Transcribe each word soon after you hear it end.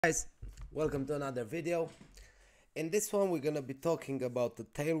Guys, welcome to another video. In this one we're gonna be talking about the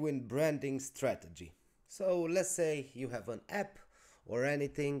Tailwind branding strategy. So let's say you have an app or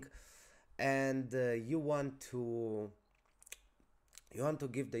anything and you want to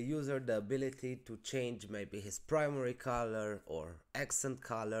give the user the ability to change maybe his primary color or accent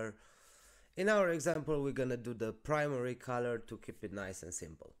color. In our example we're gonna do the primary color to keep it nice and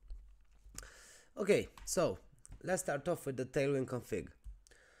simple. Okay, so let's start off with the Tailwind config.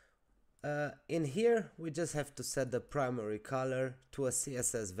 In here we just have to set the primary color to a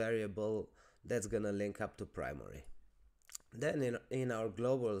CSS variable that's gonna link up to primary. Then in our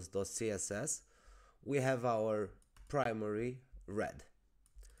globals.css we have our primary red,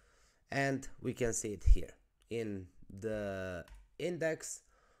 and we can see it here in the index.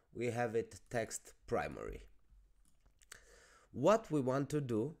 We have it text primary. What we want to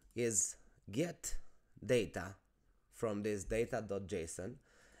do is get data from this data.json,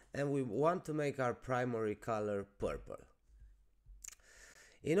 and we want to make our primary color purple.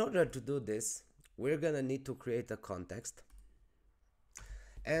 In order to do this, we're gonna need to create a context,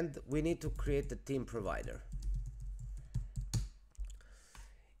 and we need to create a theme provider.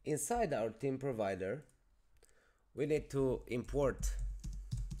 Inside our theme provider, we need to import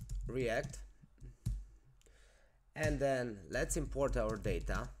React, and then let's import our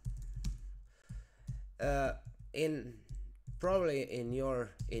data. Probably in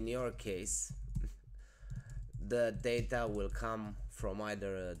your case, the data will come from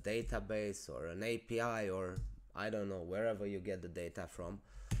either a database or an API, or I don't know, wherever you get the data from,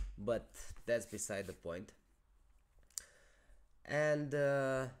 but that's beside the point. And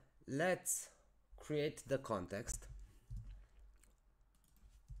let's create the context,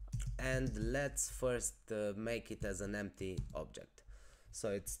 and let's first make it as an empty object, so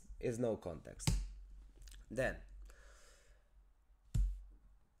it's no context. Then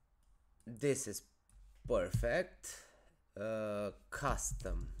this is perfect.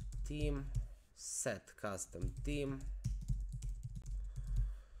 Custom theme, set custom theme,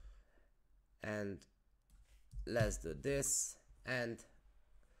 and let's do this, and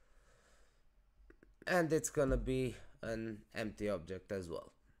it's gonna be an empty object as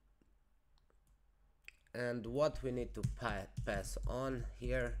well. And what we need to pass on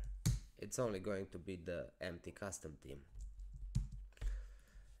here, it's only going to be the empty custom theme.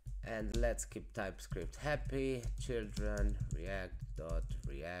 And let's keep TypeScript happy, children,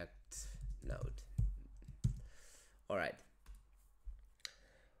 react.react node. Alright.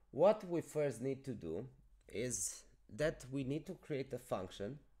 What we first need to do is that we need to create a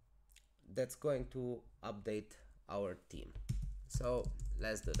function that's going to update our theme. So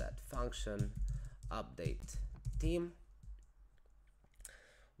let's do that. Function update theme,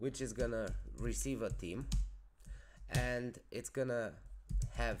 which is gonna receive a theme, and it's gonna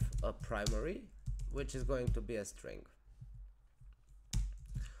have a primary, which is going to be a string.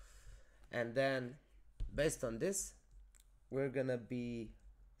 And then based on this, we're gonna be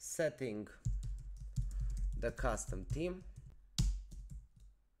setting the custom theme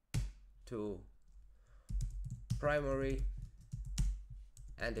to primary,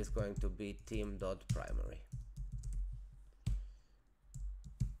 and it's going to be theme.primary.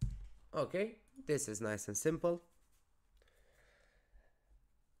 Okay, this is nice and simple.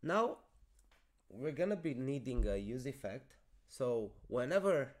 Now we're gonna be needing a use effect, so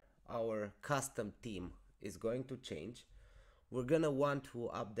whenever our custom theme is going to change, we're gonna want to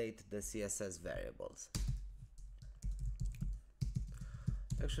update the CSS variables.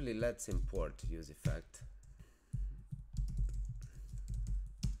 Actually, let's import use effect.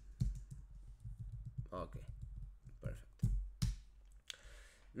 Okay, perfect.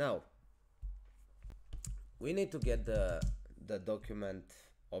 Now we need to get the document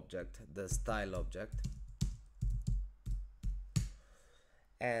object, the style object,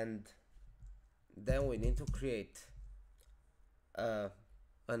 and then we need to create an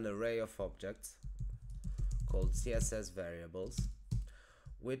array of objects called CSS variables,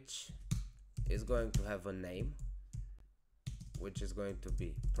 which is going to have a name, which is going to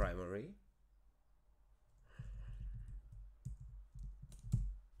be primary,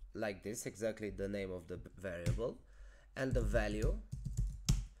 like this, exactly the name of the variable, and the value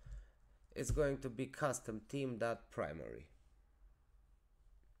is going to be custom theme.primary.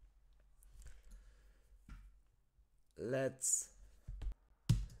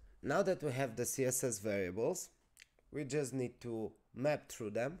 Now that we have the CSS variables, we just need to map through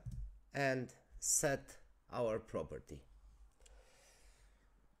them and set our property.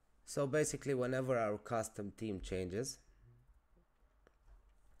 So basically, whenever our custom theme changes,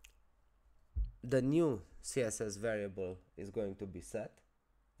 the new CSS variable is going to be set,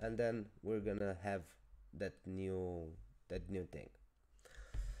 and then we're gonna have that new thing.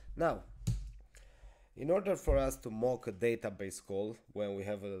 Now, in order for us to mock a database call when we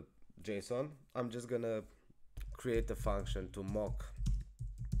have a JSON, I'm just gonna create a function to mock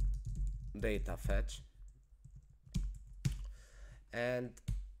data fetch, and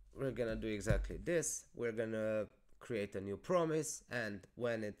we're gonna do exactly this. We're gonna create a new promise, and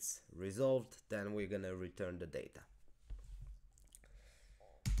when it's resolved, then we're gonna return the data.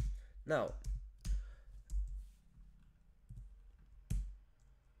 Now,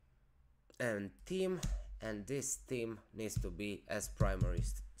 and theme, and this theme needs to be as primary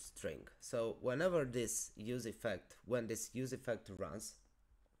string. So whenever this use effect, when this use effect runs,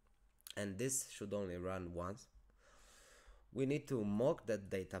 and this should only run once, we need to mock that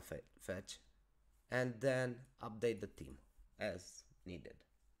data fetch and then update the theme as needed.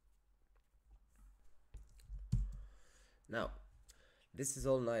 Now, this is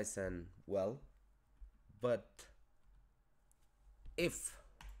all nice and well, but if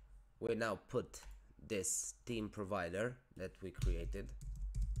we now put this theme provider that we created,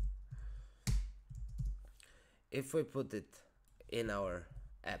 if we put it in our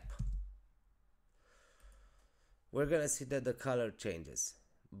app, we're gonna see that the color changes,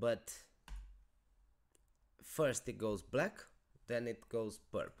 but first it goes black, then it goes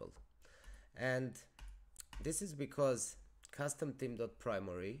purple. And this is because custom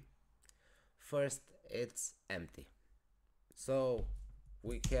theme.primary, first it's empty. So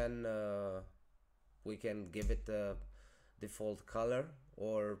we can give it a default color,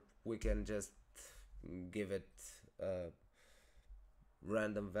 or we can just give it a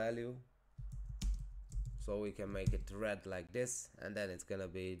random value. So we can make it red like this, and then it's gonna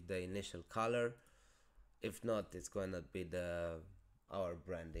be the initial color. If not, it's gonna be our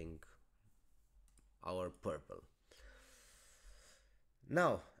branding, our purple.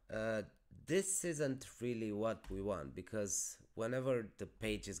 Now, this isn't really what we want, because whenever the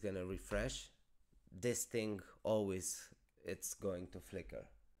page is gonna refresh, this thing always, it's going to flicker.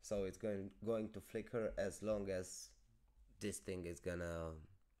 So it's going to flicker as long as this thing is gonna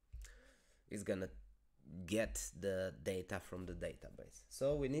get the data from the database.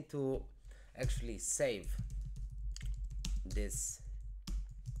 So we need to actually save this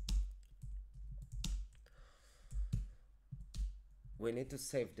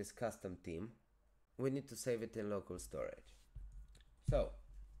custom theme. We need to save it in local storage. So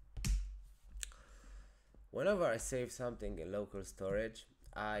whenever I save something in local storage,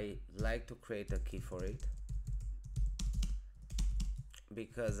 I like to create a key for it,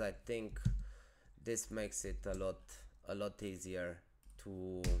 because I think this makes it a lot easier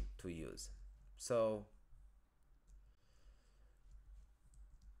to use. So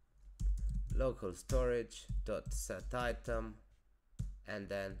local storage dot set item, and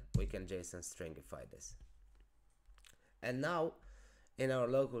then we can JSON stringify this. And now in our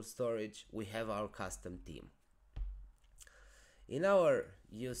local storage we have our custom theme. In our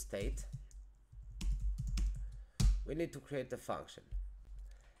use state, we need to create a function,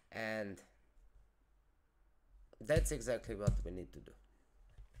 and that's exactly what we need to do.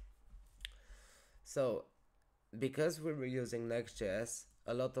 So because we were using Next.js,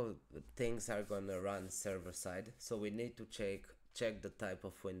 a lot of things are going to run server side, so we need to check the type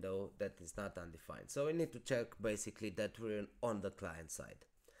of window that is not undefined. So we need to check basically that we're on the client side.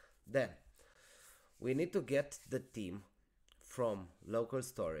 Then we need to get the theme from local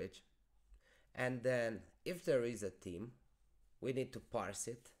storage, and then if there is a theme, we need to parse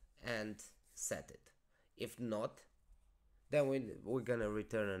it and set it. If not, then we're gonna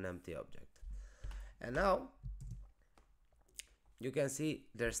return an empty object. And now you can see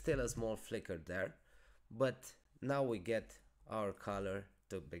there's still a small flicker there, but now we get our color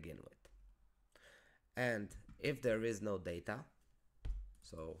to begin with. And if there is no data,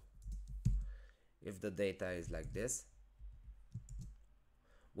 so if the data is like this,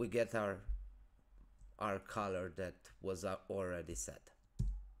 we get our color that was already set.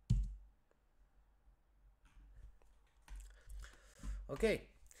 Okay,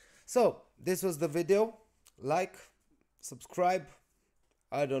 so this was the video. Like, subscribe.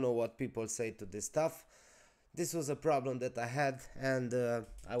 I don't know what people say to this stuff. This was a problem that I had, and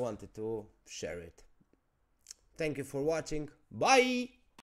I wanted to share it. Thank you for watching. Bye!